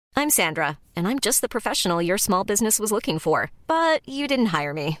I'm Sandra, and I'm just the professional your small business was looking for. But you didn't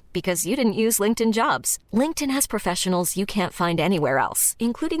hire me because you didn't use LinkedIn Jobs. LinkedIn has professionals you can't find anywhere else,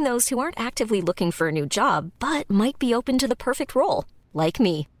 including those who aren't actively looking for a new job, but might be open to the perfect role, like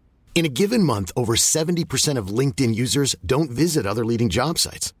me. In a given month, over 70% of LinkedIn users don't visit other leading job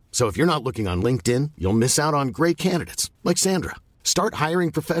sites. So if you're not looking on LinkedIn, you'll miss out on great candidates like Sandra. Start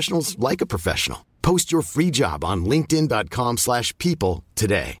hiring professionals like a professional. Post your free job on linkedin.com/people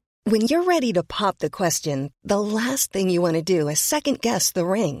today. When you're ready to pop the question, the last thing you want to do is second-guess the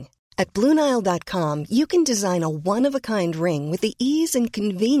ring. At BlueNile.com, you can design a one-of-a-kind ring with the ease and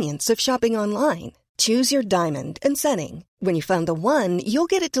convenience of shopping online. Choose your diamond and setting. When you find the one, you'll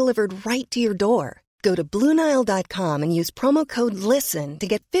get it delivered right to your door. Go to BlueNile.com and use promo code LISTEN to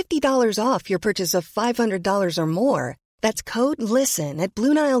get $50 off your purchase of $500 or more. That's code LISTEN at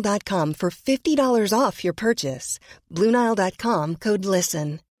BlueNile.com for $50 off your purchase. BlueNile.com, code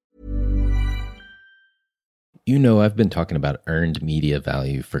LISTEN. You know, I've been talking about earned media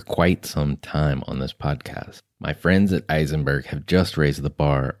value for quite some time on this podcast. My friends at Eisenberg have just raised the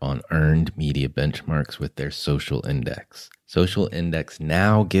bar on earned media benchmarks with their Social Index. Social Index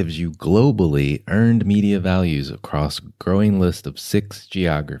now gives you globally earned media values across a growing list of 6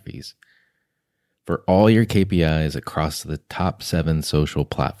 geographies for all your KPIs across the top 7 social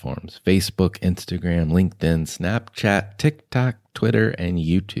platforms: Facebook, Instagram, LinkedIn, Snapchat, TikTok, Twitter, and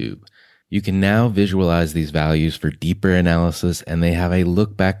YouTube. You can now visualize these values for deeper analysis, and they have a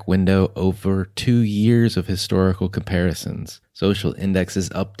look-back window over 2 years of historical comparisons. Social Index is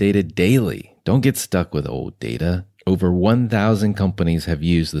updated daily. Don't get stuck with old data. Over 1,000 companies have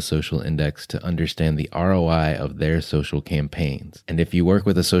used the Social Index to understand the ROI of their social campaigns. And if you work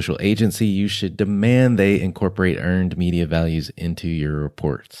with a social agency, you should demand they incorporate earned media values into your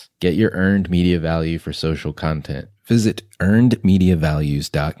reports. Get your earned media value for social content. Visit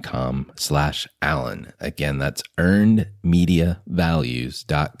earnedmediavalues.com/Alan. Again, that's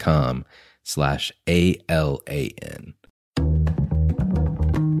earnedmediavalues.com/ALAN.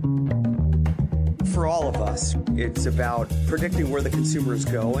 For all of us, it's about predicting where the consumer is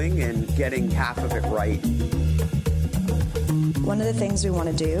going and getting half of it right. One of the things we want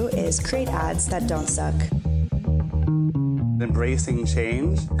to do is create ads that don't suck. Embracing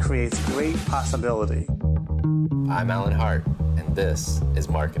change creates great possibility. I'm Alan Hart, and this is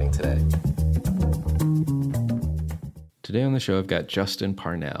Marketing Today. Today on the show, I've got Justin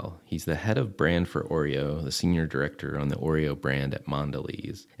Parnell. He's the head of brand for Oreo, the senior director on the Oreo brand at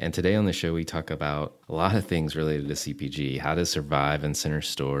Mondelez. And today on the show, we talk about a lot of things related to CPG, how to survive in center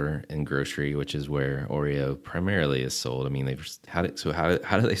store and grocery, which is where Oreo primarily is sold. I mean, how do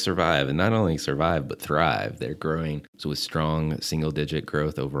they survive? And not only survive, but thrive. They're growing with strong single-digit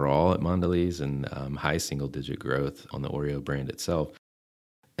growth overall at Mondelez and high single-digit growth on the Oreo brand itself.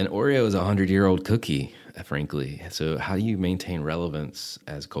 And Oreo is a 100-year-old cookie, frankly. So how do you maintain relevance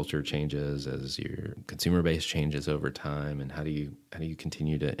as culture changes, as your consumer base changes over time, and how do you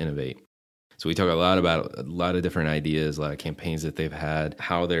continue to innovate? So we talk a lot about a lot of different ideas, a lot of campaigns that they've had,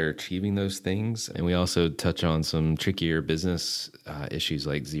 how they're achieving those things. And we also touch on some trickier business issues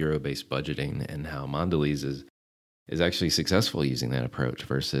like zero-based budgeting and how Mondelez is actually successful using that approach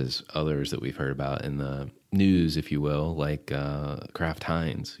versus others that we've heard about in the news, if you will, like Kraft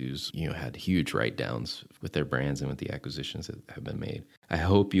Heinz, who's had huge write-downs with their brands and with the acquisitions that have been made. I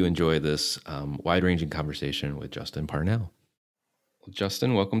hope you enjoy this wide-ranging conversation with Justin Parnell. Well,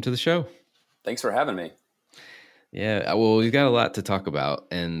 Justin, welcome to the show. Thanks for having me. Yeah, well, we've got a lot to talk about,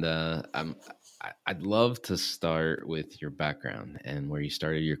 and I'd love to start with your background and where you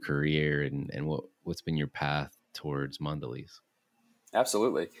started your career and what's been your path towards Mondelez.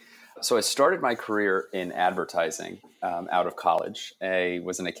 Absolutely. So I started my career in advertising out of college. I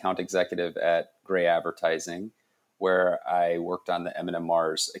was an account executive at Gray Advertising, where I worked on the M&M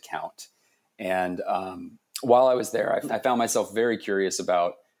Mars account. And while I was there, I found myself very curious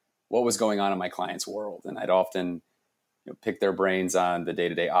about what was going on in my clients' world. And I'd often pick their brains on the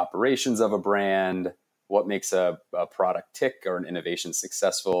day-to-day operations of a brand, what makes a product tick or an innovation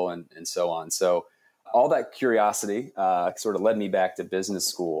successful, and so on. So all that curiosity sort of led me back to business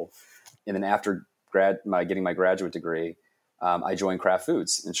school. And then after getting my graduate degree, I joined Kraft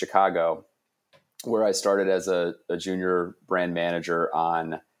Foods in Chicago, where I started as a junior brand manager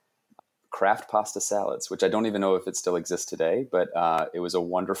on Kraft pasta salads, which I don't even know if it still exists today, but it was a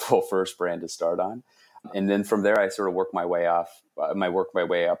wonderful first brand to start on. And then from there, I sort of worked my way up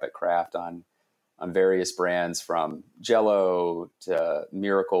at Kraft on various brands from Jell-O to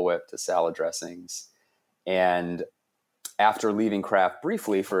Miracle Whip to salad dressings. And after leaving Kraft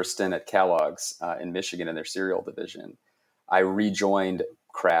briefly for a stint at Kellogg's in Michigan in their cereal division, I rejoined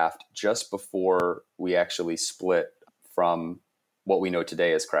Kraft just before we actually split from what we know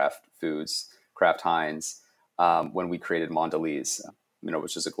today as Kraft Foods, Kraft Heinz, when we created Mondelez,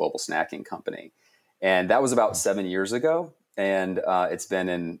 which is a global snacking company. And that was about 7 years ago. And it's been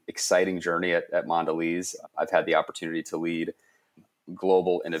an exciting journey at Mondelez. I've had the opportunity to lead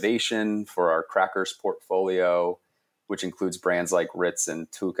global innovation for our crackers portfolio, which includes brands like Ritz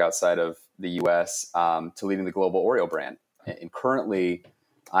and Took outside of the US, to leading the global Oreo brand. And currently,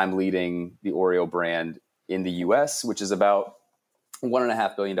 I'm leading the Oreo brand in the US, which is about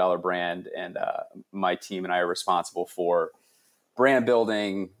 $1.5 billion brand. And my team and I are responsible for brand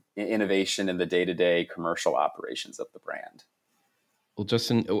building, innovation, and the day-to-day commercial operations of the brand. Well,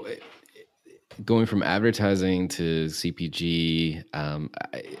 Justin, going from advertising to CPG,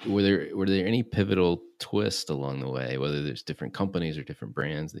 were there any pivotal twists along the way, whether there's different companies or different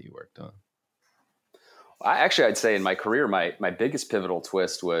brands that you worked on? I'd say in my career, my biggest pivotal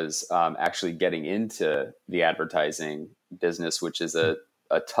twist was actually getting into the advertising business, which is a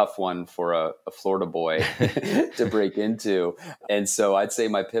tough one for a Florida boy to break into. And so I'd say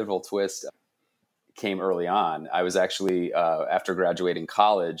my pivotal twist came early on. I was actually, after graduating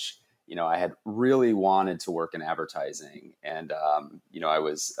college, I had really wanted to work in advertising. And, I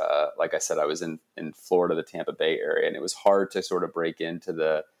was, like I said, I was in Florida, the Tampa Bay area, and it was hard to sort of break into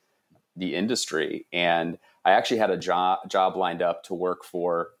the industry. And I actually had a job lined up to work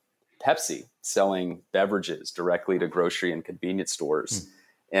for Pepsi, selling beverages directly to grocery and convenience stores.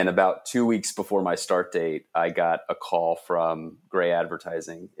 And about 2 weeks before my start date, I got a call from Gray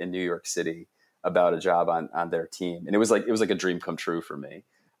Advertising in New York City about a job on their team. And it was like a dream come true for me.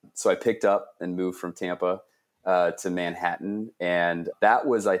 So I picked up and moved from Tampa to Manhattan. And that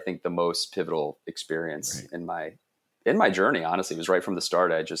was, I think, the most pivotal experience in my journey. Honestly, it was right from the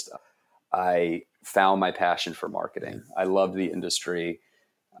start. I found my passion for marketing. I loved the industry.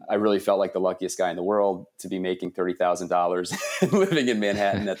 I really felt like the luckiest guy in the world to be making $30,000 living in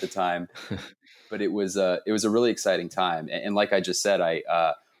Manhattan at the time. But it was a really exciting time. And like I just said,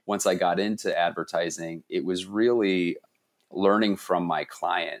 once I got into advertising, it was really learning from my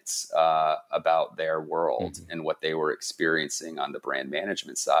clients about their world and what they were experiencing on the brand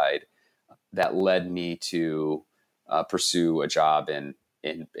management side that led me to pursue a job in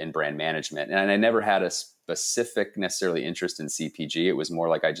brand management. And I never had a specific necessarily interest in CPG. It was more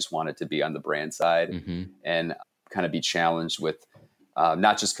like I just wanted to be on the brand side and kind of be challenged with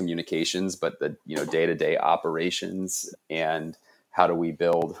not just communications, but the day-to-day operations and how do we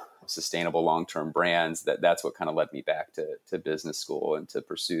build sustainable long-term brands. That's what kind of led me back to business school and to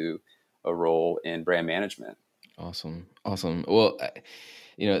pursue a role in brand management. Awesome. Well,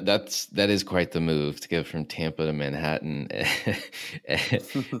 that is quite the move to go from Tampa to Manhattan.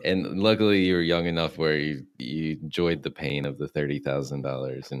 And luckily you were young enough where you enjoyed the pain of the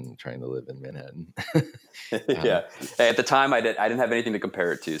 $30,000 and trying to live in Manhattan. Yeah. At the time I didn't have anything to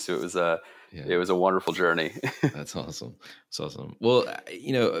compare it to. So it was a wonderful journey. That's awesome. It's awesome. Well,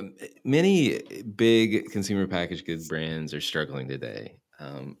 many big consumer packaged goods brands are struggling today.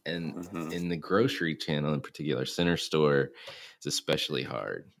 And in the grocery channel in particular, center store is especially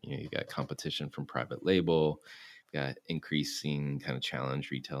hard. You got competition from private label, got increasing kind of challenge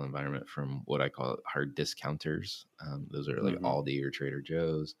retail environment from what I call hard discounters. Those are like Aldi or Trader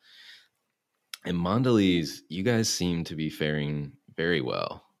Joe's. And Mondelez, you guys seem to be faring very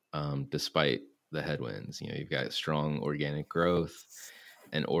well, despite the headwinds. You've got strong organic growth,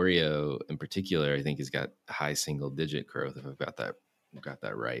 and Oreo in particular, I think, has got high single digit growth, if I've got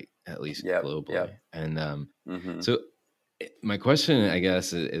that right, at least globally. Yep. And so my question, I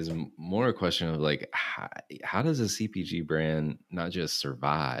guess, is more a question of like, how does a CPG brand not just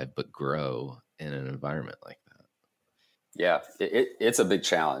survive, but grow in an environment like that? Yeah, it's a big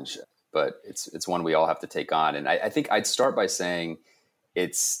challenge, but it's one we all have to take on. And I think I'd start by saying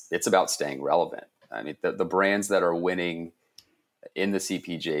it's about staying relevant. I mean, the brands that are winning in the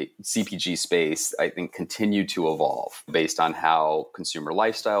CPG space, I think, continue to evolve based on how consumer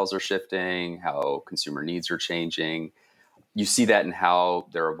lifestyles are shifting, how consumer needs are changing. You see that in how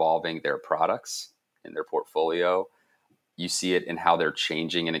they're evolving their products in their portfolio. You see it in how they're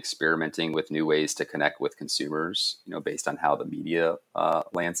changing and experimenting with new ways to connect with consumers, based on how the media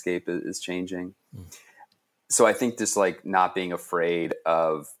landscape is changing. So I think just like not being afraid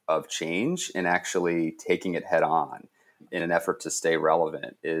of change and actually taking it head on in an effort to stay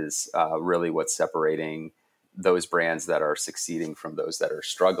relevant is really what's separating those brands that are succeeding from those that are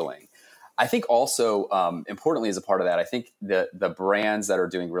struggling. I think also, importantly, as a part of that, I think the brands that are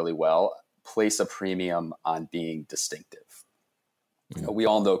doing really well place a premium on being distinctive. We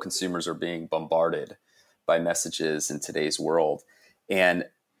all know consumers are being bombarded by messages in today's world. And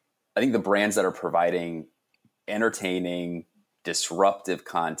I think the brands that are providing entertaining, disruptive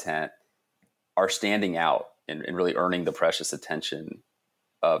content are standing out and really earning the precious attention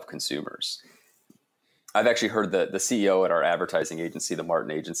of consumers. I've actually heard the CEO at our advertising agency, the Martin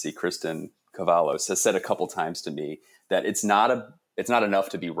Agency, Kristen Cavalos, has said a couple times to me that it's not enough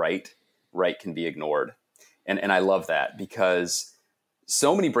to be right. Right can be ignored. And I love that, because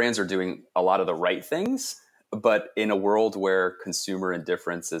so many brands are doing a lot of the right things, but in a world where consumer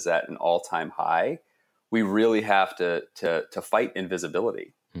indifference is at an all-time high, we really have to fight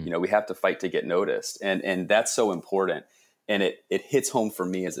invisibility. We have to fight to get noticed. And that's so important. And it hits home for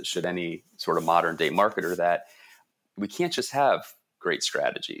me, as it should any sort of modern day marketer, that we can't just have great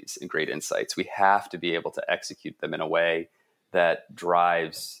strategies and great insights. We have to be able to execute them in a way that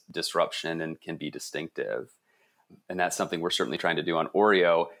drives disruption and can be distinctive. And that's something we're certainly trying to do on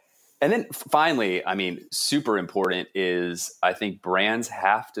Oreo. And then finally, I mean, super important is, I think brands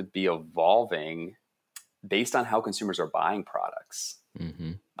have to be evolving based on how consumers are buying products.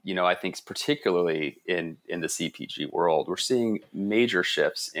 Mm-hmm. I think particularly in the CPG world, we're seeing major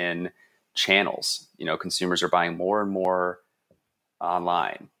shifts in channels. Consumers are buying more and more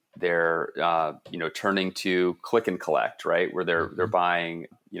online. They're turning to click and collect, right? Where they're buying,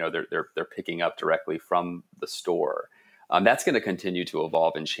 they're picking up directly from the store. That's going to continue to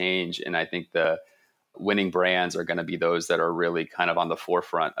evolve and change. And I think the winning brands are going to be those that are really kind of on the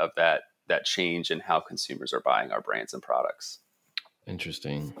forefront of that change in how consumers are buying our brands and products.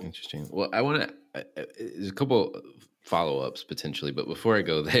 Interesting. Well, I want to, there's a couple follow-ups potentially, but before I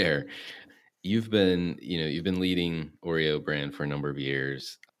go there, you've been leading Oreo brand for a number of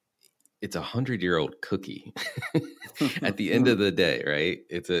years. It's 100-year-old cookie at the end of the day, right?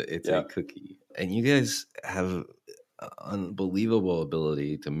 It's a cookie, and you guys have an unbelievable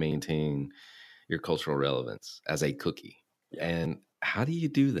ability to maintain your cultural relevance as a cookie. Yeah. And how do you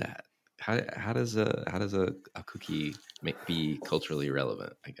do that? How does a cookie be culturally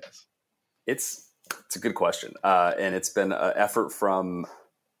relevant, I guess? It's a good question. And it's been an effort from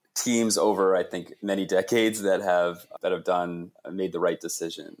teams over, I think, many decades that have made the right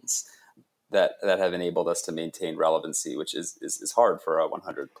decisions that have enabled us to maintain relevancy, which is hard for a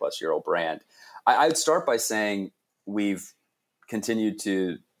 100-plus-year-old brand. I'd start by saying we've continued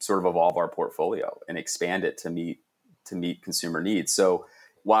to sort of evolve our portfolio and expand it to meet consumer needs. So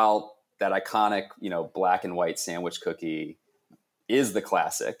while that iconic, black and white sandwich cookie is the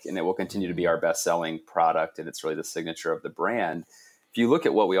classic, and it will continue to be our best-selling product, and it's really the signature of the brand. If you look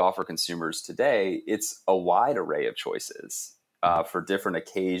at what we offer consumers today, it's a wide array of choices for different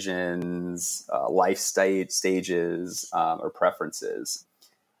occasions, life stages, or preferences.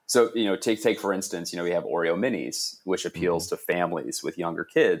 So, take for instance, we have Oreo Minis, which appeals to families with younger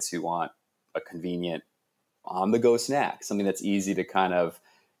kids who want a convenient on-the-go snack, something that's easy to kind of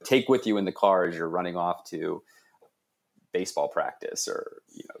take with you in the car as you're running off to baseball practice or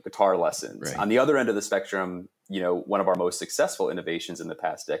guitar lessons. Right. On the other end of the spectrum, one of our most successful innovations in the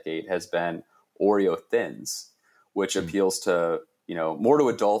past decade has been Oreo Thins, which appeals to more to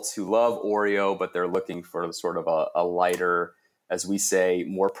adults who love Oreo, but they're looking for sort of a lighter, as we say,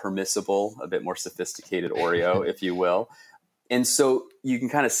 more permissible, a bit more sophisticated Oreo, if you will. And so you can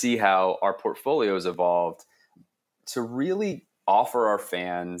kind of see how our portfolio has evolved to really offer our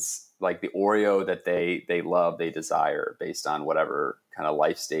fans like the Oreo that they love, they desire, based on whatever kind of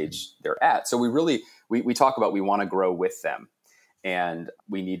life stage they're at. So we talk about, we want to grow with them, and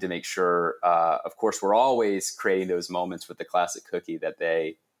we need to make sure, of course, we're always creating those moments with the classic cookie that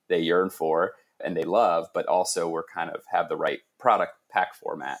they yearn for and they love, but also we're kind of have the right product pack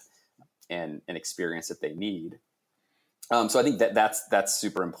format and experience that they need. So I think that's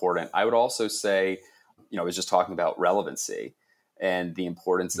super important. I would also say, I was just talking about relevancy and the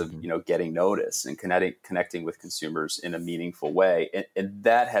importance of, getting noticed and connecting with consumers in a meaningful way. And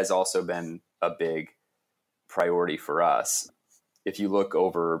that has also been a big priority for us. If you look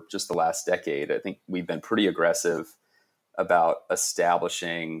over just the last decade, I think we've been pretty aggressive about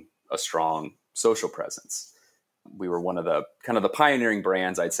establishing a strong social presence. We were one of the kind of the pioneering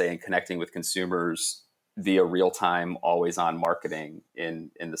brands, I'd say, in connecting with consumers via real-time, always-on marketing in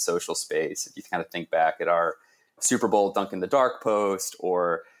the social space. If you kind of think back at our Super Bowl Dunk in the Dark post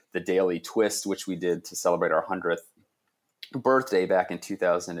or the Daily Twist, which we did to celebrate our 100th birthday back in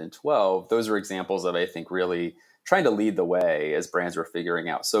 2012, those are examples of, I think, really trying to lead the way as brands were figuring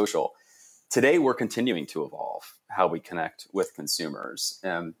out social. Today, we're continuing to evolve how we connect with consumers.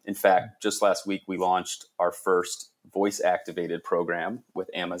 In fact, just last week, we launched our first voice-activated program with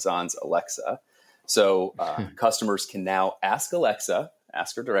Amazon's Alexa. So customers can now ask Alexa,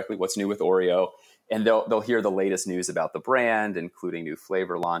 ask her directly what's new with Oreo, and they'll hear the latest news about the brand, including new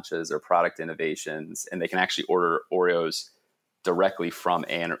flavor launches or product innovations, and they can actually order Oreos directly from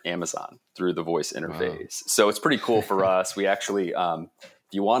Amazon through the voice interface. Wow. So it's pretty cool for us. We actually, if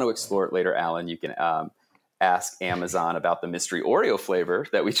you want to explore it later, Alan, you can ask Amazon about the mystery Oreo flavor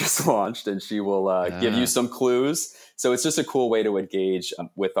that we just launched, and she will give you some clues. So it's just a cool way to engage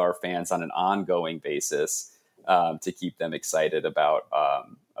with our fans on an ongoing basis to keep them excited about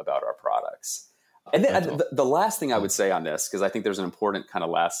our products. And then the last thing I would say on this, because I think there's an important kind of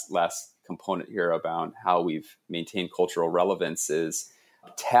last component here about how we've maintained cultural relevance, is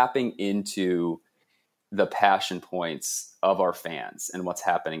tapping into the passion points of our fans and what's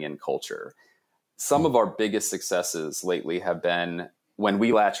happening in culture. Some of our biggest successes lately have been when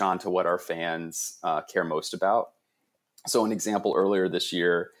we latch on to what our fans care most about. So an example earlier this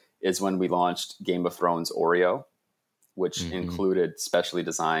year is when we launched Game of Thrones Oreo, which included specially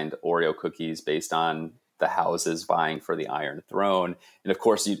designed Oreo cookies based on the houses vying for the Iron Throne. And of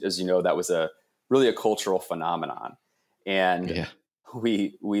course, as you know, that was really a cultural phenomenon. And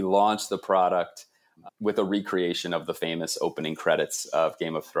we launched the product with a recreation of the famous opening credits of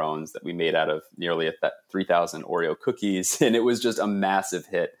Game of Thrones that we made out of nearly 3,000 Oreo cookies. And it was just a massive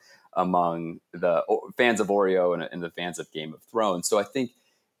hit among the fans of Oreo and the fans of Game of Thrones. So I think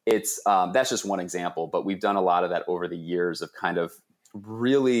that's just one example, but we've done a lot of that over the years of kind of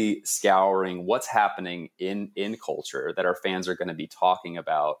really scouring what's happening in culture that our fans are going to be talking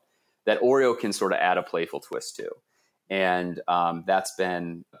about, that Oreo can sort of add a playful twist to. And that's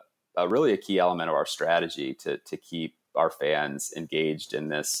been really a key element of our strategy to keep our fans engaged in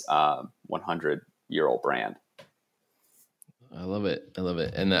this 100-year-old brand. I love it.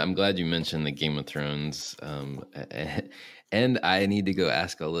 And I'm glad you mentioned the Game of Thrones. And I need to go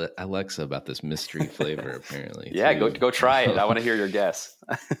ask Alexa about this mystery flavor, apparently. Yeah, go try it. I want to hear your guess.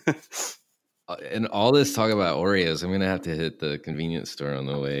 And all this talk about Oreos, I'm going to have to hit the convenience store on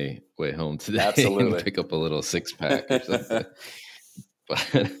the way home today. Absolutely. And pick up a little 6-pack or something.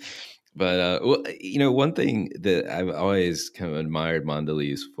 But one thing that I've always kind of admired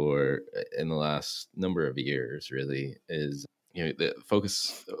Mondelez for in the last number of years really is, the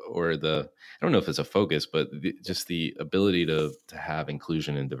focus, or I don't know if it's a focus, but just the ability to have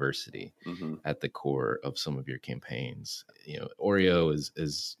inclusion and diversity at the core of some of your campaigns. Oreo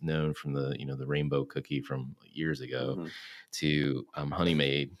is known from the rainbow cookie from years ago to Honey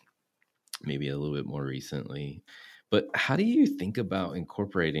Maid, maybe a little bit more recently. But how do you think about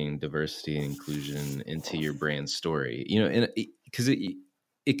incorporating diversity and inclusion into your brand story? Because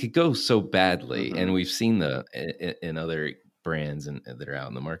it could go so badly, and we've seen in other brands that are out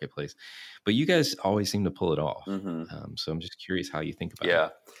in the marketplace, but you guys always seem to pull it off. So I'm just curious how you think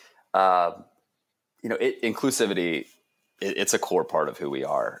about it. Inclusivity, it's a core part of who we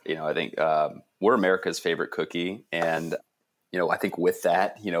are. I think we're America's favorite cookie, and I think with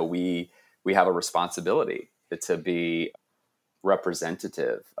that, we have a responsibility to be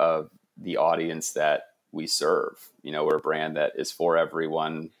representative of the audience that we serve. We're a brand that is for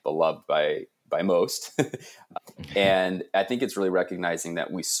everyone, beloved by most. And I think it's really recognizing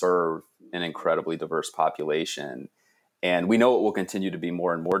that we serve an incredibly diverse population, and we know it will continue to be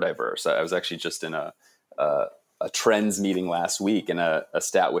more and more diverse. I was actually just in a trends meeting last week, and a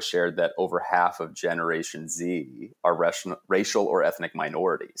stat was shared that over half of Generation Z are racial or ethnic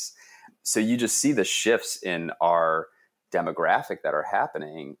minorities. So you just see the shifts in our demographic that are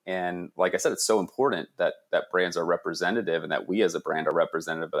happening. And like I said, it's so important that brands are representative, and that we as a brand are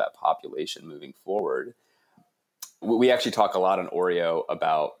representative of that population moving forward. We actually talk a lot on Oreo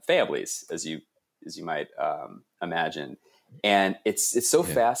about families, as you might imagine. And it's so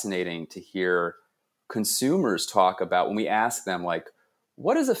fascinating to hear consumers talk about, when we ask them, like,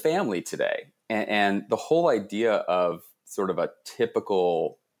 what is a family today? And the whole idea of sort of a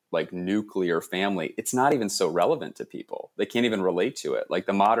typical like nuclear family, it's not even so relevant to people. They can't even relate to it. Like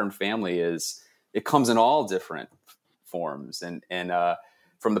the modern family it comes in all different forms, and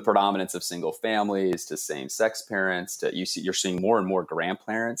from the predominance of single families to same-sex parents to you're seeing more and more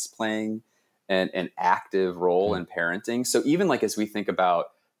grandparents playing an active role in parenting. So even like as we think about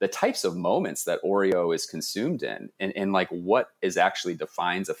the types of moments that Oreo is consumed in, and like what is actually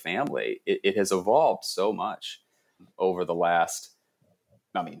defines a family, it has evolved so much over the last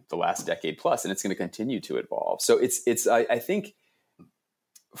decade plus, and it's going to continue to evolve. So I think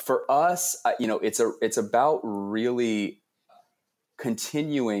for us, it's about really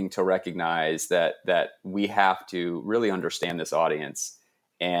continuing to recognize that we have to really understand this audience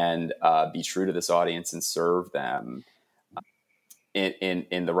and be true to this audience and serve them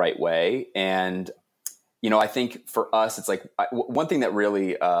in the right way. And I think for us, it's like one thing that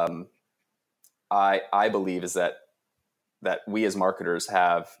really I believe is that we as marketers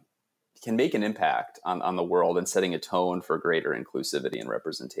can make an impact on the world and setting a tone for greater inclusivity and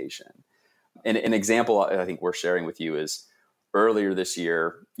representation. And an example I think we're sharing with you is earlier this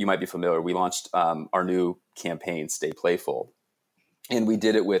year, you might be familiar, we launched our new campaign, Stay Playful. And we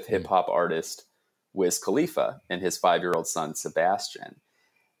did it with hip hop artist Wiz Khalifa and his 5-year-old son, Sebastian.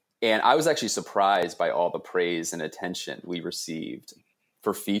 And I was actually surprised by all the praise and attention we received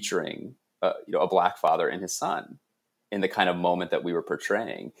for featuring a Black father and his son in the kind of moment that we were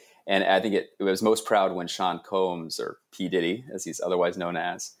portraying. And I think it was most proud when Sean Combs, or P. Diddy, as he's otherwise known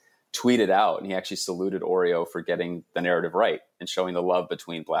as, tweeted out, and he actually saluted Oreo for getting the narrative right and showing the love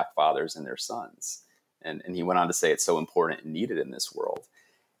between Black fathers and their sons. And he went on to say it's so important and needed in this world.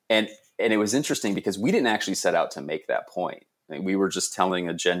 And it was interesting because we didn't actually set out to make that point. I mean, we were just telling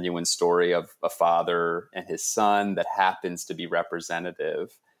a genuine story of a father and his son that happens to be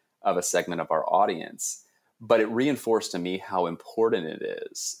representative of a segment of our audience. But it reinforced to me how important it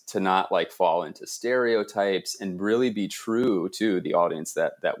is to not like fall into stereotypes and really be true to the audience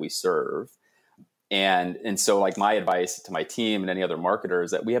that we serve. And so like my advice to my team and any other marketer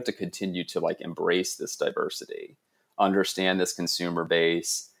is that we have to continue to like embrace this diversity, understand this consumer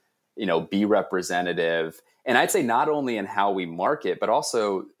base, be representative. And I'd say not only in how we market, but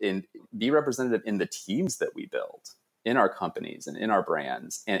also be representative in the teams that we build, in our companies and in our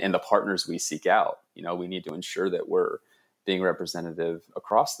brands and the partners we seek out. We need to ensure that we're being representative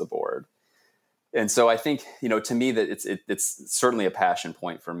across the board. And so I think, to me that it's certainly a passion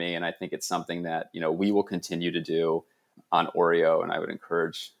point for me. And I think it's something that, we will continue to do on Oreo. And I would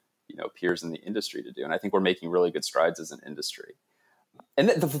encourage, peers in the industry to do. And I think we're making really good strides as an industry. And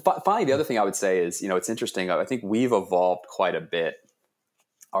finally, the other thing I would say is, it's interesting. I think we've evolved quite a bit,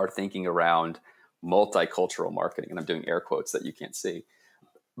 our thinking around multicultural marketing, and I'm doing air quotes that you can't see.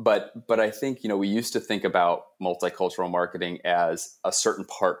 But I think, we used to think about multicultural marketing as a certain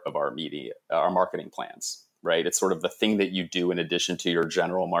part of our marketing plans, right? It's sort of the thing that you do in addition to your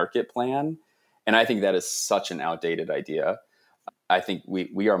general market plan. And I think that is such an outdated idea. I think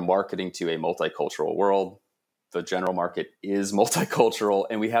we are marketing to a multicultural world. The general market is multicultural,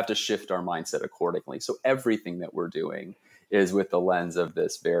 and we have to shift our mindset accordingly. So everything that we're doing is with the lens of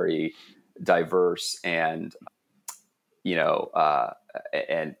this very diverse and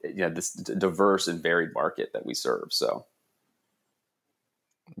this diverse and varied market that we serve. So,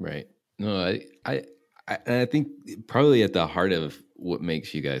 right. No, I think probably at the heart of what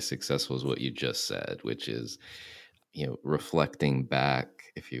makes you guys successful is what you just said, which is, reflecting back,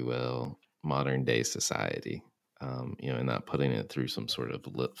 if you will, modern day society, and not putting it through some sort of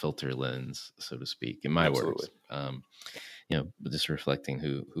filter lens, so to speak, in my Absolutely. words. But just reflecting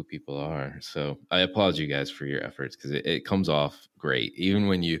who people are. So I applaud you guys for your efforts, because it comes off great. Even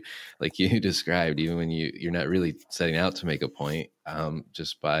when you, like you described, even when you're not really setting out to make a point,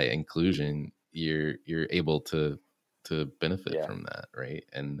 just by inclusion, you're able to benefit from that, right?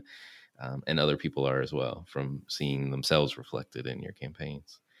 And other people are as well, from seeing themselves reflected in your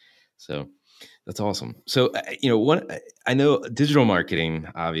campaigns. So that's awesome. So, I know digital marketing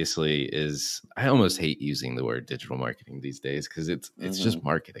obviously is, I almost hate using the word digital marketing these days, because it's just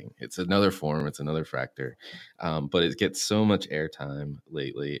marketing. It's another form, it's another factor, but it gets so much airtime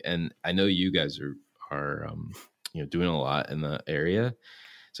lately. And I know you guys are doing a lot in the area.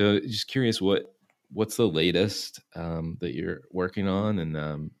 So just curious, what's the latest that you're working on?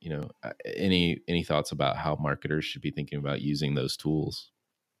 And, any thoughts about how marketers should be thinking about using those tools?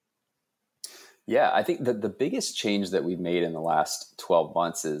 Yeah, I think that the biggest change that we've made in the last 12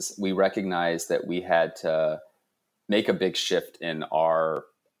 months is we recognized that we had to make a big shift in our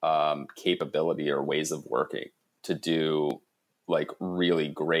capability or ways of working to do like really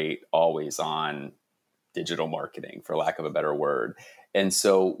great, always on digital marketing, for lack of a better word. And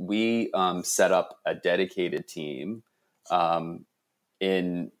so we set up a dedicated team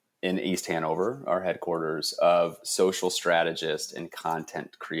in East Hanover, our headquarters, of social strategists and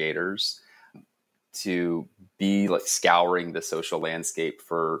content creators to be like scouring the social landscape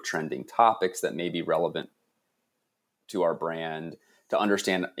for trending topics that may be relevant to our brand, to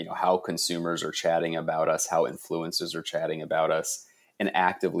understand, how consumers are chatting about us, how influencers are chatting about us, and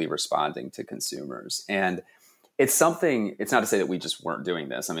actively responding to consumers. And it's not to say that we just weren't doing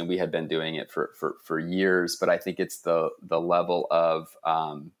this. I mean, we had been doing it for years, but I think it's the level of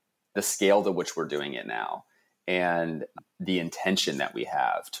the scale to which we're doing it now, and the intention that we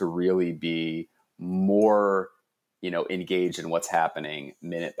have to really be more, engaged in what's happening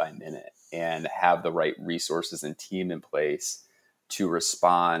minute by minute, and have the right resources and team in place to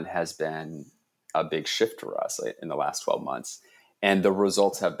respond, has been a big shift for us in the last 12 months. And the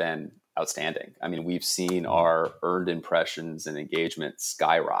results have been outstanding. I mean, we've seen our earned impressions and engagement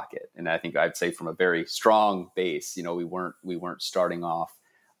skyrocket. And I think I'd say from a very strong base, we weren't starting off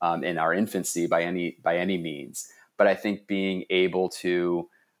in our infancy by any means. But I think being able to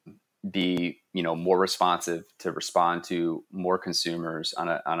be, more responsive, to respond to more consumers on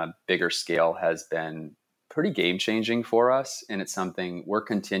a bigger scale has been pretty game changing for us. And it's something we're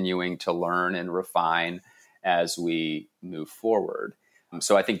continuing to learn and refine as we move forward.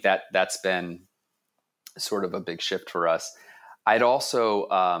 So I think that's been sort of a big shift for us. I'd also,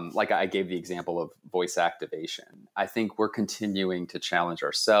 like I gave the example of voice activation. I think we're continuing to challenge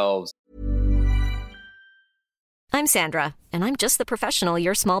ourselves. I'm Sandra, and I'm just the professional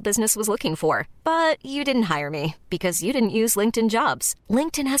your small business was looking for. But you didn't hire me because you didn't use LinkedIn Jobs.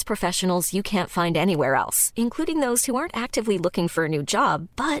 LinkedIn has professionals you can't find anywhere else, including those who aren't actively looking for a new job,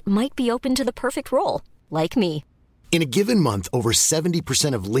 but might be open to the perfect role, like me. In a given month, over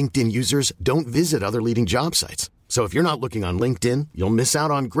 70% of LinkedIn users don't visit other leading job sites. So if you're not looking on LinkedIn, you'll miss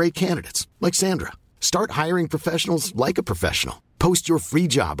out on great candidates like Sandra. Start hiring professionals like a professional. Post your free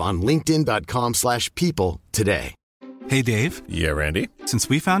job on linkedin.com/people today. Hey, Dave. Yeah, Randy. Since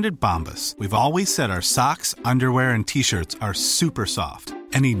we founded Bombas, we've always said our socks, underwear, and T-shirts are super soft.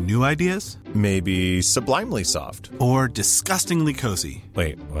 Any new ideas? Maybe sublimely soft. Or disgustingly cozy.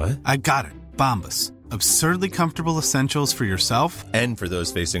 Wait, what? I got it. Bombas. Absurdly comfortable essentials for yourself and for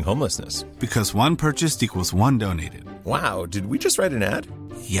those facing homelessness. Because one purchased equals one donated. Wow, did we just write an ad?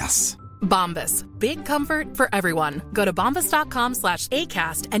 Yes. Bombas. Big comfort for everyone. Go to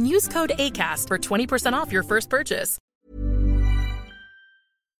bombas.com/ACAST and use code ACAST for 20% off your first purchase.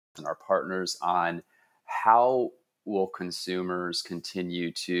 And our partners on how will consumers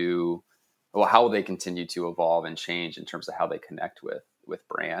continue to, how will they continue to evolve and change in terms of how they connect with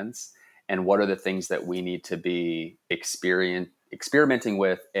brands? And what are the things that we need to be experimenting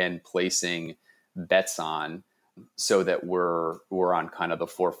with and placing bets on so that we're on kind of the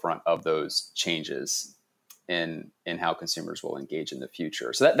forefront of those changes in how consumers will engage in the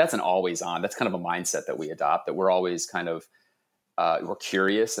future. So that's an always on, that's kind of a mindset that we adopt, that we're always kind of, we're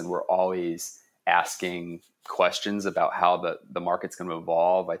curious and we're always asking questions about how the market's going to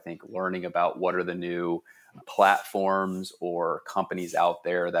evolve. I think learning about what are the new platforms or companies out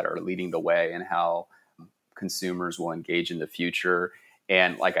there that are leading the way and how consumers will engage in the future.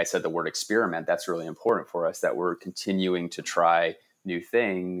 And like I said, the word experiment, that's really important for us, that we're continuing to try new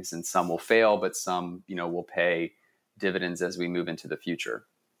things, and some will fail, but some, will pay dividends as we move into the future.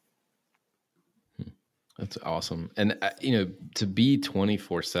 That's awesome. And, to be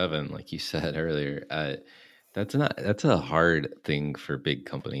 24/7, like you said earlier, that's a hard thing for big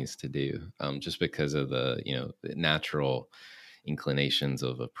companies to do, just because of the natural inclinations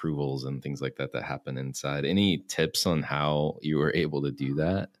of approvals and things like that happen inside. Any tips on how you were able to do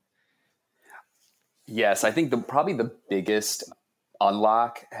that? Yes, I think probably the biggest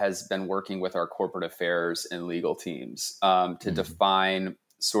unlock has been working with our corporate affairs and legal teams to define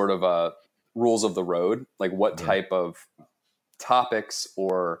sort of a rules of the road, like what type of topics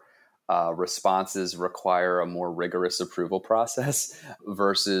or responses require a more rigorous approval process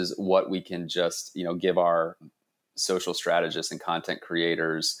versus what we can just, give our social strategists and content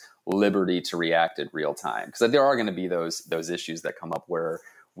creators liberty to react in real time. Because there are going to be those issues that come up where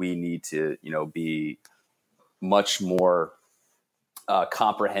we need to, be much more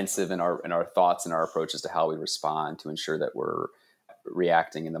comprehensive in our thoughts and our approaches to how we respond to ensure that we're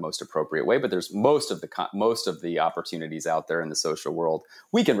reacting in the most appropriate way. But there's most of the opportunities out there in the social world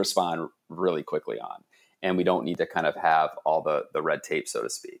we can respond really quickly on, and we don't need to kind of have all the red tape, so to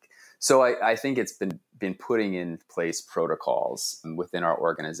speak. So I think it's been putting in place protocols within our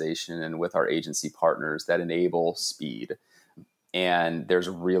organization and with our agency partners that enable speed. And there's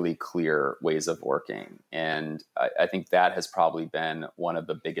really clear ways of working. And I think that has probably been one of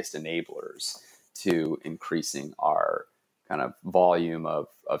the biggest enablers to increasing our kind of volume of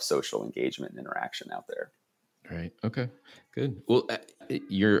social engagement and interaction out there. Right. Okay. Good. Well,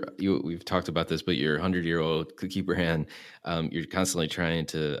 we've talked about this, but you're a 100-year-old cookie brand. You're constantly trying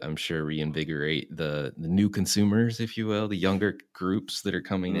to, I'm sure, reinvigorate the new consumers, if you will, the younger groups that are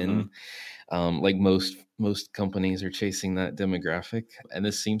coming in. Like most companies are chasing that demographic, and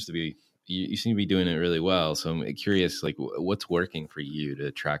this seems to be, you seem to be doing it really well. So I'm curious, like, what's working for you to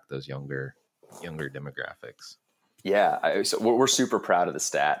attract those younger demographics? Yeah, so we're super proud of the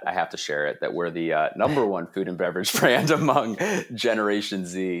stat. I have to share it, that we're the number one food and beverage brand among Generation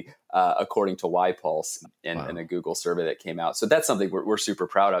Z, according to YPulse in a Google survey that came out. So that's something we're super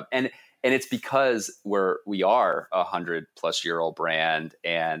proud of. And it's because we are a 100-plus-year-old brand,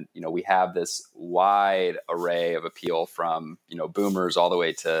 and we have this wide array of appeal from boomers all the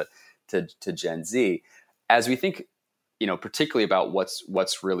way to to Gen Z. As we think, particularly about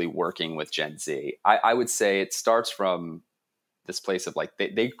what's really working with Gen Z, I would say it starts from this place of like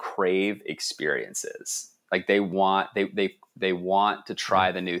they crave experiences. Like they want to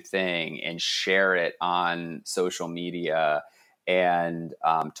try the new thing and share it on social media and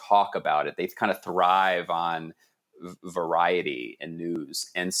talk about it. They kind of thrive on variety and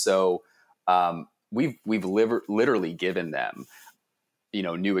news, and so we've literally given them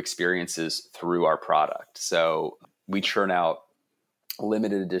new experiences through our product. So we churn out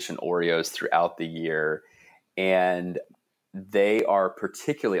limited edition Oreos throughout the year, and they are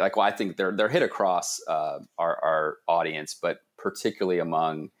particularly I think they're hit across our audience, but particularly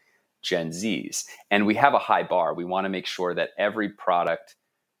among Gen Zs. And we have a high bar. We want to make sure that every product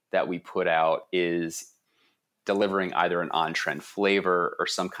that we put out is delivering either an on-trend flavor or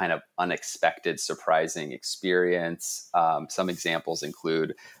some kind of unexpected, surprising experience. Some examples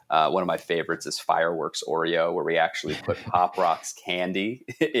include one of my favorites is Fireworks Oreo, where we actually put Pop Rocks candy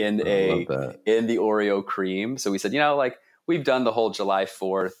in the Oreo cream. So we said, we've done the whole July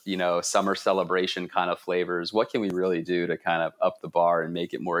 4th, summer celebration kind of flavors. What can we really do to kind of up the bar and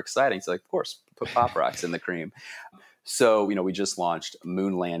make it more exciting? So of course, put Pop Rocks in the cream. So, we just launched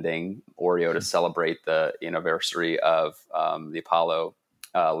Moon Landing Oreo to celebrate the anniversary of the Apollo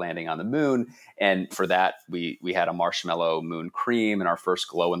landing on the moon. And for that, we had a marshmallow moon cream and our first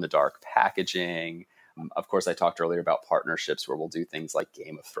glow-in-the-dark packaging. Of course, I talked earlier about partnerships where we'll do things like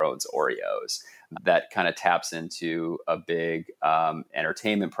Game of Thrones Oreos. That kind of taps into a big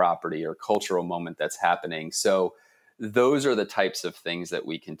entertainment property or cultural moment that's happening. So those are the types of things that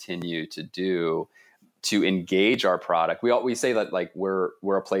we continue to do to engage our product. We say that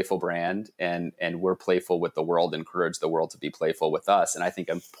we're a playful brand and we're playful with the world, encourage the world to be playful with us. And I think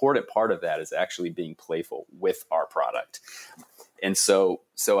an important part of that is actually being playful with our product. And so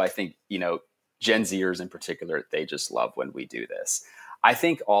I think, Gen Zers in particular, they just love when we do this. I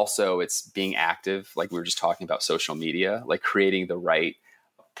think also it's being active, like we were just talking about social media, like creating the right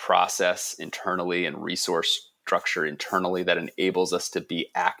process internally and resource structure internally that enables us to be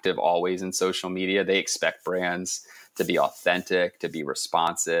active always in social media. They expect brands to be authentic, to be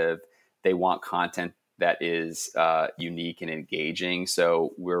responsive. They want content that is unique and engaging.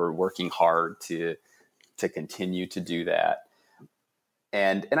 So we're working hard to continue to do that.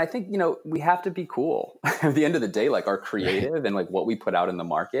 And I think, we have to be cool. At the end of the day, our creative and what we put out in the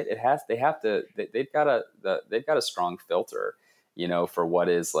market, they've got a strong filter, for what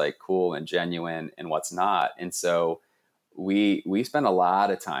is cool and genuine and what's not. And so we spend a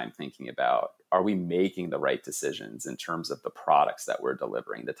lot of time thinking about, are we making the right decisions in terms of the products that we're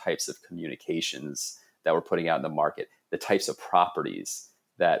delivering, the types of communications that we're putting out in the market, the types of properties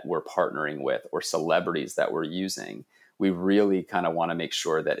that we're partnering with or celebrities that we're using. We really kind of want to make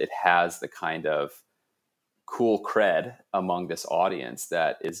sure that it has the kind of cool cred among this audience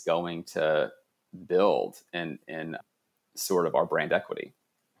that is going to build and sort of our brand equity.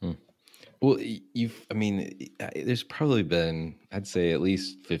 Well, there's probably been, I'd say, at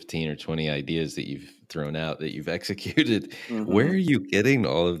least 15 or 20 ideas that you've thrown out that you've executed. Mm-hmm. Where are you getting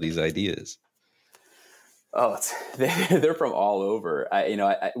all of these ideas? Oh, they're from all over.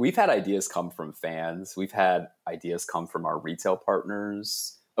 We've had ideas come from fans. We've had ideas come from our retail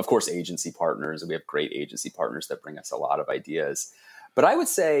partners, of course, agency partners. And we have great agency partners that bring us a lot of ideas. But I would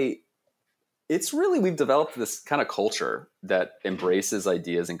say we've developed this kind of culture that embraces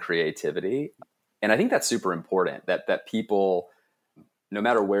ideas and creativity. And I think that's super important that people, no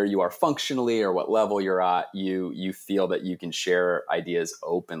matter where you are functionally or what level you're at, you feel that you can share ideas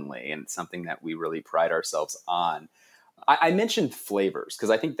openly. And it's something that we really pride ourselves on. I mentioned flavors because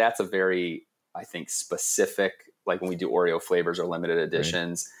I think that's a very, specific, when we do Oreo flavors or limited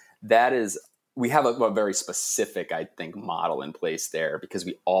editions, right. We have a very specific, model in place there because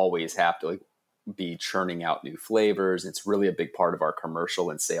we always have to be churning out new flavors. It's really a big part of our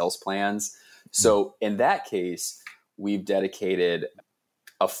commercial and sales plans. So in that case, we've dedicated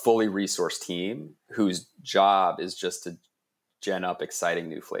a fully resourced team whose job is just to gen up exciting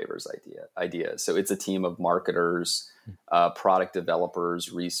new flavors ideas. So it's a team of marketers, product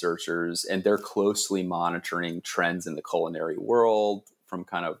developers, researchers, and they're closely monitoring trends in the culinary world from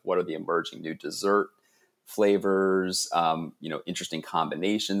kind of what are the emerging new dessert flavors, interesting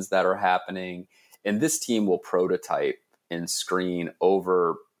combinations that are happening. And this team will prototype and screen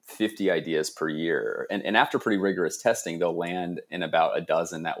over 50 ideas per year. And after pretty rigorous testing, they'll land in about a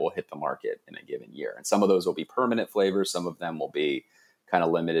dozen that will hit the market in a given year. And some of those will be permanent flavors. Some of them will be kind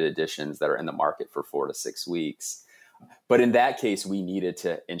of limited editions that are in the market for 4 to 6 weeks. But in that case, we needed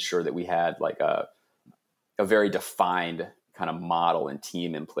to ensure that we had a very defined kind of model and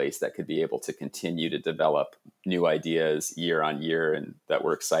team in place that could be able to continue to develop new ideas year on year and that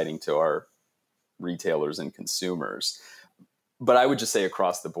were exciting to our retailers and consumers. But I would just say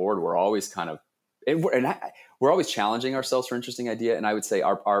across the board, we're always kind of, we're always challenging ourselves for interesting idea. And I would say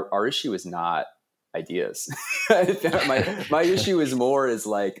our issue is not ideas. my issue is more is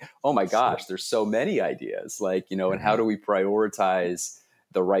like, oh my gosh, there's so many ideas, like, and how do we prioritize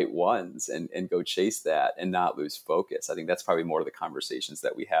the right ones and go chase that and not lose focus? I think that's probably more of the conversations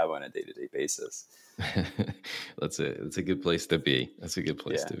that we have on a day-to-day basis. That's a good place to be. That's a good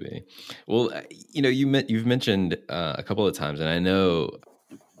place to be. Well, you've mentioned a couple of times, and I know,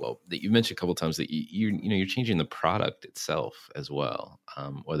 that you've mentioned a couple of times that you're changing the product itself as well,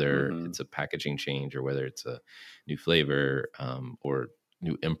 whether it's a packaging change or whether it's a new flavor or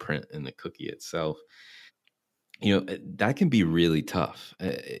new imprint in the cookie itself. That can be really tough,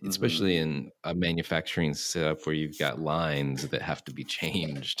 especially in a manufacturing setup where you've got lines that have to be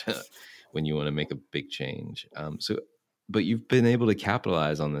changed when you want to make a big change. But you've been able to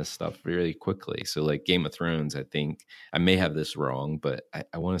capitalize on this stuff really quickly. So like Game of Thrones, I think I may have this wrong, but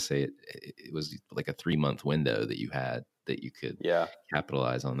I want to say it was like a 3-month window that you had that you could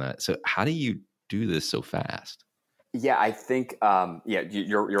capitalize on that. So how do you do this so fast? Yeah, I think,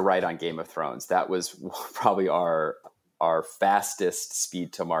 you're right on Game of Thrones. That was probably our fastest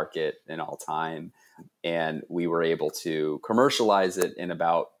speed to market in all time. And we were able to commercialize it in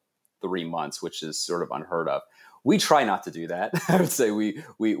about 3 months, which is sort of unheard of. We try not to do that. I would say we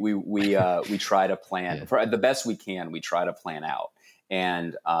try to plan for the best we can. We try to plan out,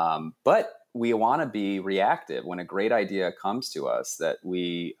 and but we want to be reactive when a great idea comes to us that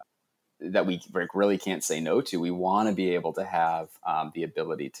we really can't say no to. We want to be able to have the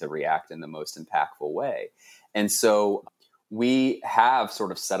ability to react in the most impactful way, and so we have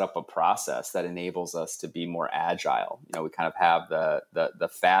sort of set up a process that enables us to be more agile. We kind of have the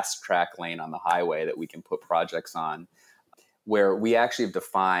fast track lane on the highway that we can put projects on, where we actually have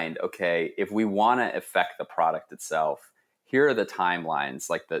defined, okay, if we want to affect the product itself, here are the timelines,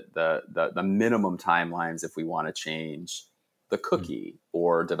 like the minimum timelines if we want to change the cookie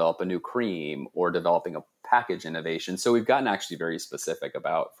or develop a new cream or developing a package innovation. So we've gotten actually very specific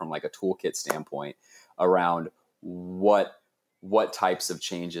about, from like a toolkit standpoint, around what types of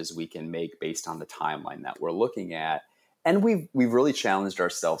changes we can make based on the timeline that we're looking at. And we've really challenged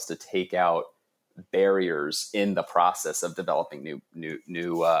ourselves to take out barriers in the process of developing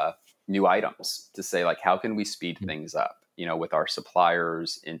new items, to say, like, how can we speed things up, with our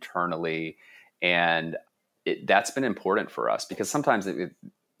suppliers internally? And that's been important for us, because sometimes in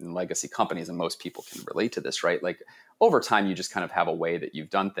legacy companies, and most people can relate to this, right? Like, over time, you just kind of have a way that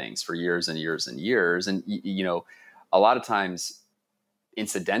you've done things for years and years and years. And, a lot of times,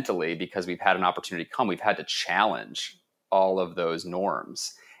 incidentally, because we've had an opportunity come, we've had to challenge all of those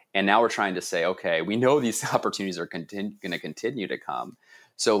norms. And now we're trying to say, okay, we know these opportunities are going to continue to come.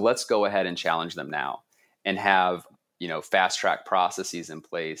 So let's go ahead and challenge them now and have, fast track processes in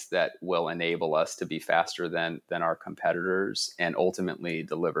place that will enable us to be faster than our competitors and ultimately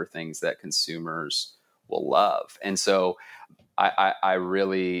deliver things that consumers will love. And so I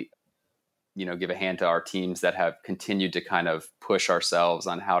really, give a hand to our teams that have continued to kind of push ourselves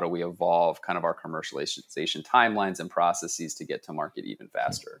on how do we evolve kind of our commercialization timelines and processes to get to market even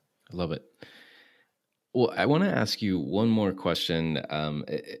faster. I love it. Well, I want to ask you one more question.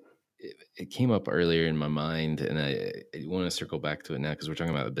 It came up earlier in my mind, and I want to circle back to it now because we're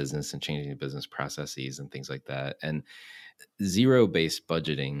talking about the business and changing the business processes and things like that. And zero-based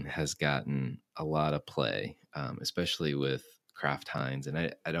budgeting has gotten a lot of play, especially with Kraft Heinz. And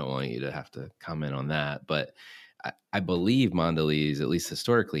I don't want you to have to comment on that, but I believe Mondelez, at least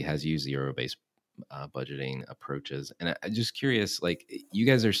historically, has used zero-based budgeting approaches. And I'm just curious, like, you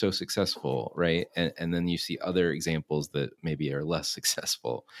guys are so successful, right? And then you see other examples that maybe are less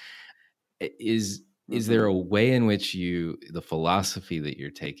successful. Is there a way in which the philosophy that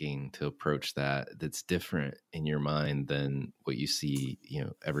you're taking to approach that's different in your mind than what you see,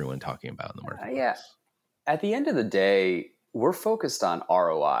 everyone talking about in the marketplace? Yeah. At the end of the day, we're focused on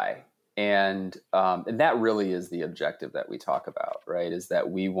ROI. And that really is the objective that we talk about, right? Is that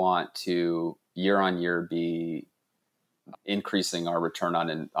we want to year on year be increasing our return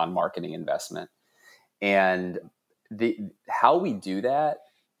on marketing investment. And how we do that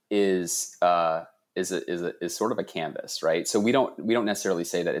is sort of a canvas, right? So we don't necessarily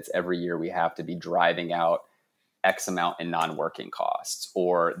say that it's every year we have to be driving out X amount in non-working costs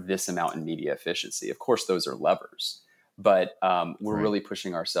or this amount in media efficiency. Of course, those are levers, but we're really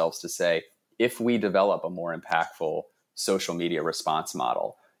pushing ourselves to say, if we develop a more impactful social media response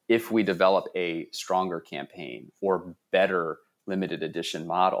model, if we develop a stronger campaign or better limited edition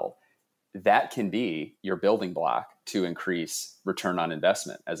model, that can be your building block to increase return on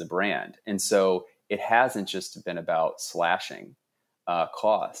investment as a brand. And so it hasn't just been about slashing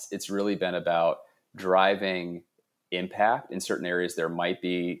costs. It's really been about driving impact in certain areas. There might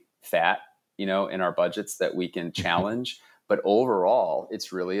be fat, in our budgets that we can challenge, but overall,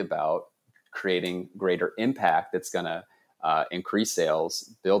 it's really about creating greater impact that's going to increase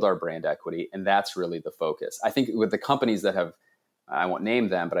sales, build our brand equity, and that's really the focus. I think with the companies that have, I won't name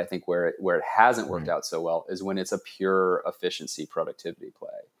them, but I think where it hasn't worked out so well is when it's a pure efficiency productivity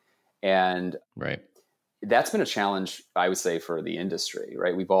play. And that's been a challenge, I would say, for the industry,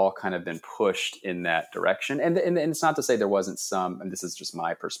 right? We've all kind of been pushed in that direction. And it's not to say there wasn't some, and this is just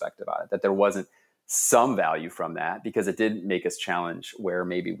my perspective on it, that there wasn't some value from that, because it did make us challenge where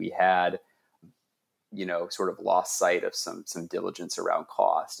maybe we had, sort of lost sight of some diligence around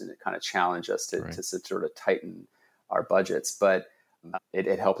cost, and it kind of challenged us to sort of tighten our budgets. But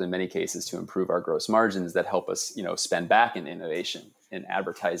it helped in many cases to improve our gross margins that help us, spend back in innovation in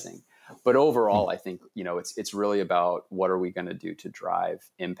advertising. But overall, I think, it's really about what are we going to do to drive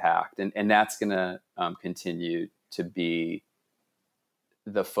impact. And that's going to continue to be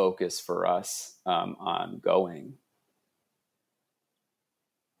the focus for us ongoing.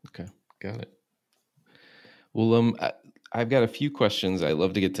 Okay, got it. Well, I've got a few questions. I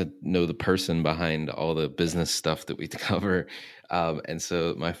love to get to know the person behind all the business stuff that we cover. And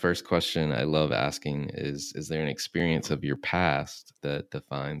so my first question I love asking is there an experience of your past that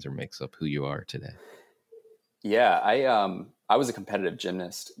defines or makes up who you are today? Yeah, I was a competitive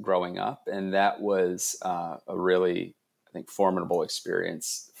gymnast growing up, and that was a really, I think, formidable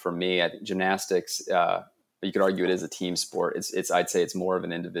experience for me. I think gymnastics, you could argue it is a team sport. I'd say it's more of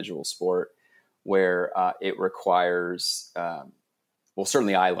an individual sport, where it requires,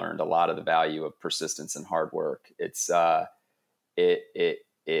 certainly I learned a lot of the value of persistence and hard work. I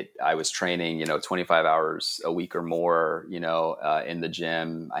was training, 25 hours a week or more, in the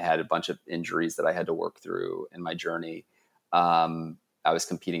gym. I had a bunch of injuries that I had to work through in my journey. I was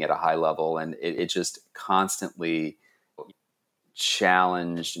competing at a high level, and it just constantly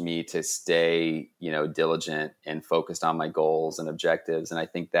challenged me to stay, diligent and focused on my goals and objectives. And I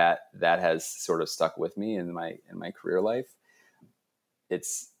think that has sort of stuck with me in my career life.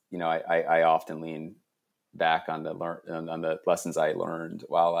 It's, I often lean back on the lessons I learned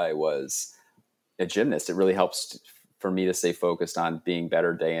while I was a gymnast. It really helps for me to stay focused on being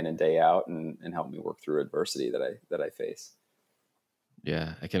better day in and day out, and help me work through adversity that I face.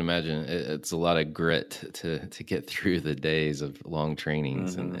 Yeah, I can imagine. It's a lot of grit to get through the days of long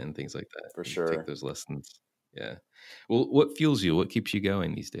trainings and things like that. For sure. Take those lessons. Yeah. Well, what fuels you? What keeps you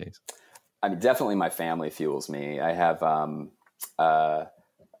going these days? I mean, definitely my family fuels me. I have a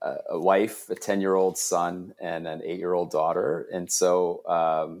wife, a 10-year-old son, and an 8-year-old daughter. And so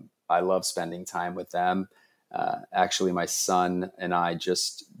I love spending time with them. Actually, my son and I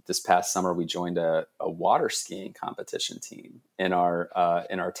just this past summer, we joined a water skiing competition team in our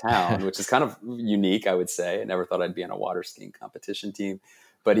town, which is kind of unique, I would say. I never thought I'd be on a water skiing competition team,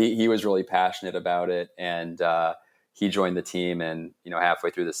 but he was really passionate about it. And he joined the team, and,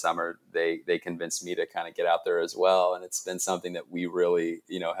 halfway through the summer, they convinced me to kind of get out there as well. And it's been something that we really,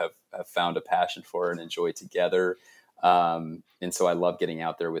 have found a passion for and enjoy together. And so I love getting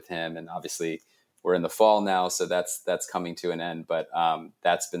out there with him. And obviously we're in the fall now, so that's coming to an end, but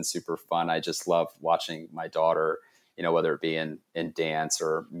that's been super fun. I just love watching my daughter, whether it be in dance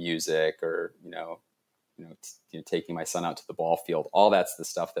or music or, taking my son out to the ball field. All that's the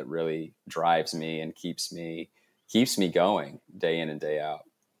stuff that really drives me and keeps me going day in and day out.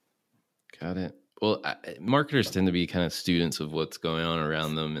 Got it. Well, marketers tend to be kind of students of what's going on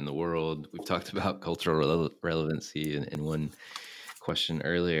around them in the world. We've talked about cultural relevancy in one question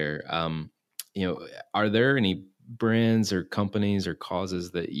earlier. Are there any brands or companies or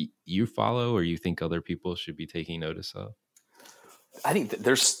causes that you follow or you think other people should be taking notice of? I think that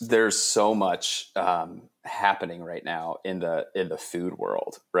there's so much happening right now in the food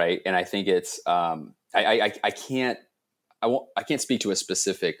world, right? And I think it's I can't speak to a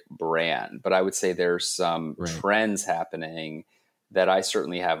specific brand, but I would say there's some trends happening that I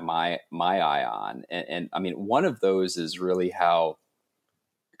certainly have my eye on, and I mean, one of those is really how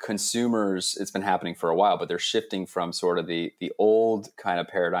consumers, it's been happening for a while, but they're shifting from sort of the old kind of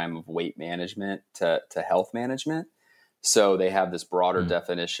paradigm of weight management to health management. So they have this broader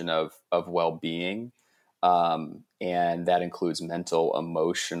definition of well-being. And that includes mental,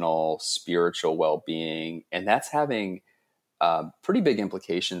 emotional, spiritual well-being. And that's having pretty big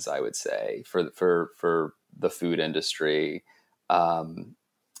implications, I would say, for the food industry.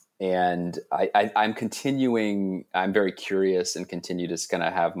 And I'm continuing. I'm very curious and continue to kind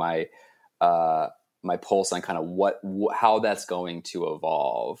of have my my pulse on kind of how that's going to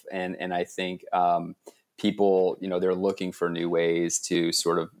evolve. And I think people, they're looking for new ways to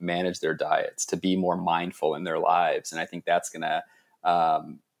sort of manage their diets, to be more mindful in their lives. And I think that's gonna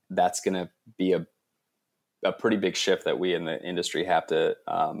be a pretty big shift that we in the industry have to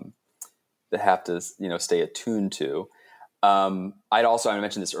stay attuned to. I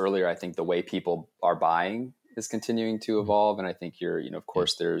mentioned this earlier. I think the way people are buying is continuing to evolve. And I think of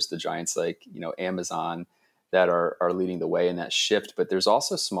course there's the giants like, Amazon that are leading the way in that shift, but there's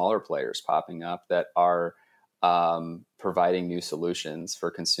also smaller players popping up that are providing new solutions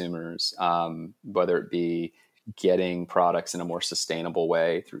for consumers, whether it be getting products in a more sustainable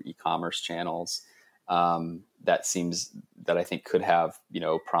way through e-commerce channels. That I think could have,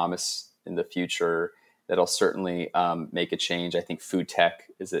 promise in the future. That'll certainly make a change. I think food tech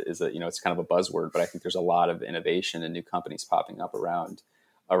is a it's kind of a buzzword, but I think there's a lot of innovation and new companies popping up around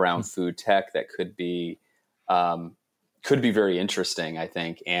food tech that could be very interesting, I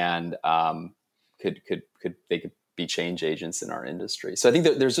think, and could be change agents in our industry. So I think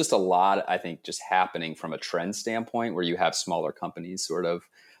that there's just a lot, I think, just happening from a trend standpoint where you have smaller companies sort of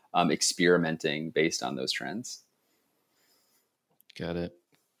experimenting based on those trends. Got it.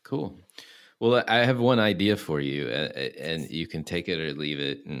 Cool. Well, I have one idea for you, and you can take it or leave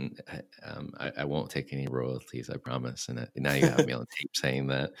it. And I won't take any royalties, I promise. And now you have me on tape saying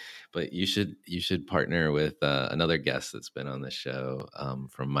that. But you should partner with another guest that's been on the show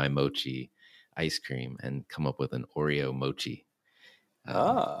from My Mochi Ice Cream and come up with an Oreo mochi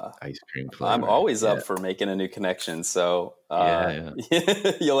ice cream flavor. I'm always up for making a new connection. So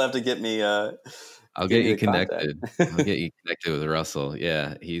you'll have to get me. I'll get you connected. I'll get you connected with Russell.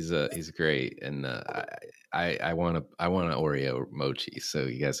 Yeah, he's great, and I want an Oreo mochi. So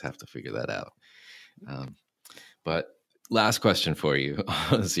you guys have to figure that out. But last question for you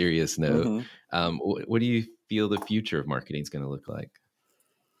on a serious note: what do you feel the future of marketing is going to look like?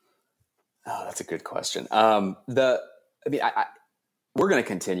 Oh, that's a good question. We're going to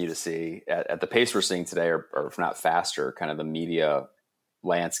continue to see at the pace we're seeing today, or if not faster, kind of the media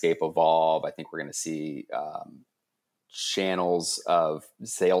landscape evolve. I think we're going to see sales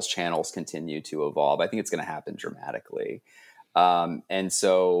channels continue to evolve. I think it's going to happen dramatically. And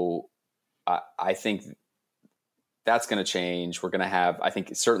so I think that's going to change. We're going to have, I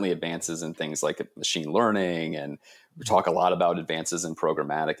think, certainly advances in things like machine learning, and we talk a lot about advances in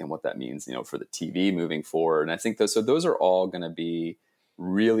programmatic and what that means, for the TV moving forward. And I think those are all going to be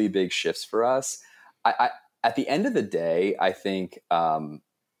really big shifts for us. At the end of the day, I think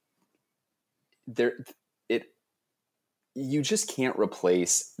you just can't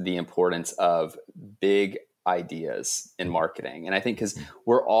replace the importance of big ideas in marketing. And I think because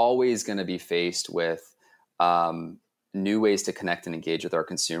we're always going to be faced with new ways to connect and engage with our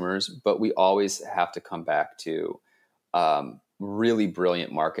consumers, but we always have to come back to really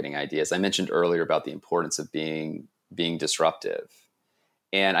brilliant marketing ideas. I mentioned earlier about the importance of being disruptive.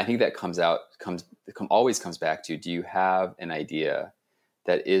 And I think that always comes back to, do you have an idea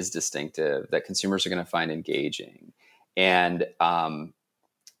that is distinctive, that consumers are going to find engaging? And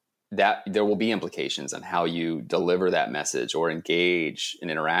that there will be implications on how you deliver that message or engage and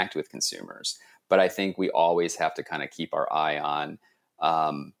interact with consumers. But I think we always have to kind of keep our eye on,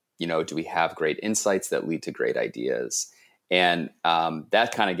 do we have great insights that lead to great ideas? And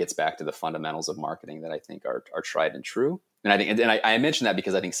that kind of gets back to the fundamentals of marketing that I think are tried and true. And I mention that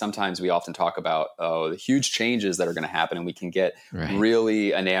because I think sometimes we often talk about the huge changes that are going to happen, and we can get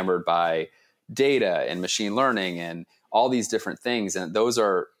really enamored by data and machine learning and all these different things. And those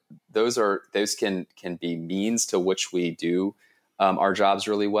can be means to which we do our jobs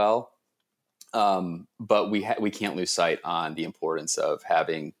really well. But we can't lose sight on the importance of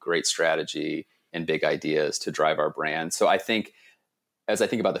having great strategy and big ideas to drive our brand. So I think, as I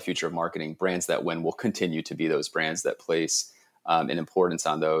think about the future of marketing, brands that win will continue to be those brands that place an importance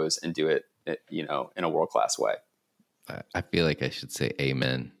on those and do it, in a world-class way. I feel like I should say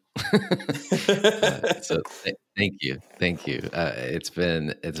amen. So thank you. It's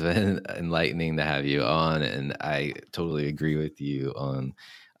been enlightening to have you on, and I totally agree with you on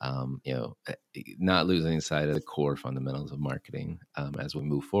not losing sight of the core fundamentals of marketing as we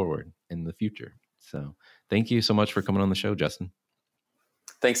move forward in the future. So thank you so much for coming on the show, Justin.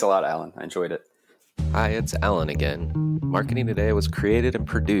 Thanks a lot, Alan. I enjoyed it. Hi, it's Alan again. Marketing Today was created and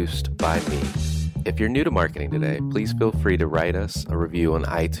produced by me. If you're new to Marketing Today, please feel free to write us a review on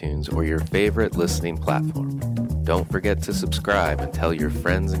iTunes or your favorite listening platform. Don't forget to subscribe and tell your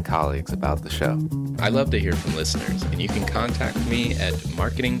friends and colleagues about the show. I love to hear from listeners, and you can contact me at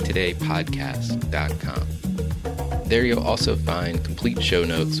marketingtodaypodcast.com. There you'll also find complete show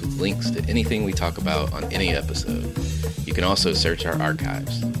notes with links to anything we talk about on any episode. You can also search our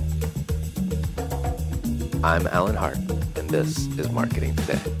archives. I'm Alan Hart, and this is Marketing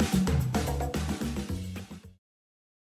Today.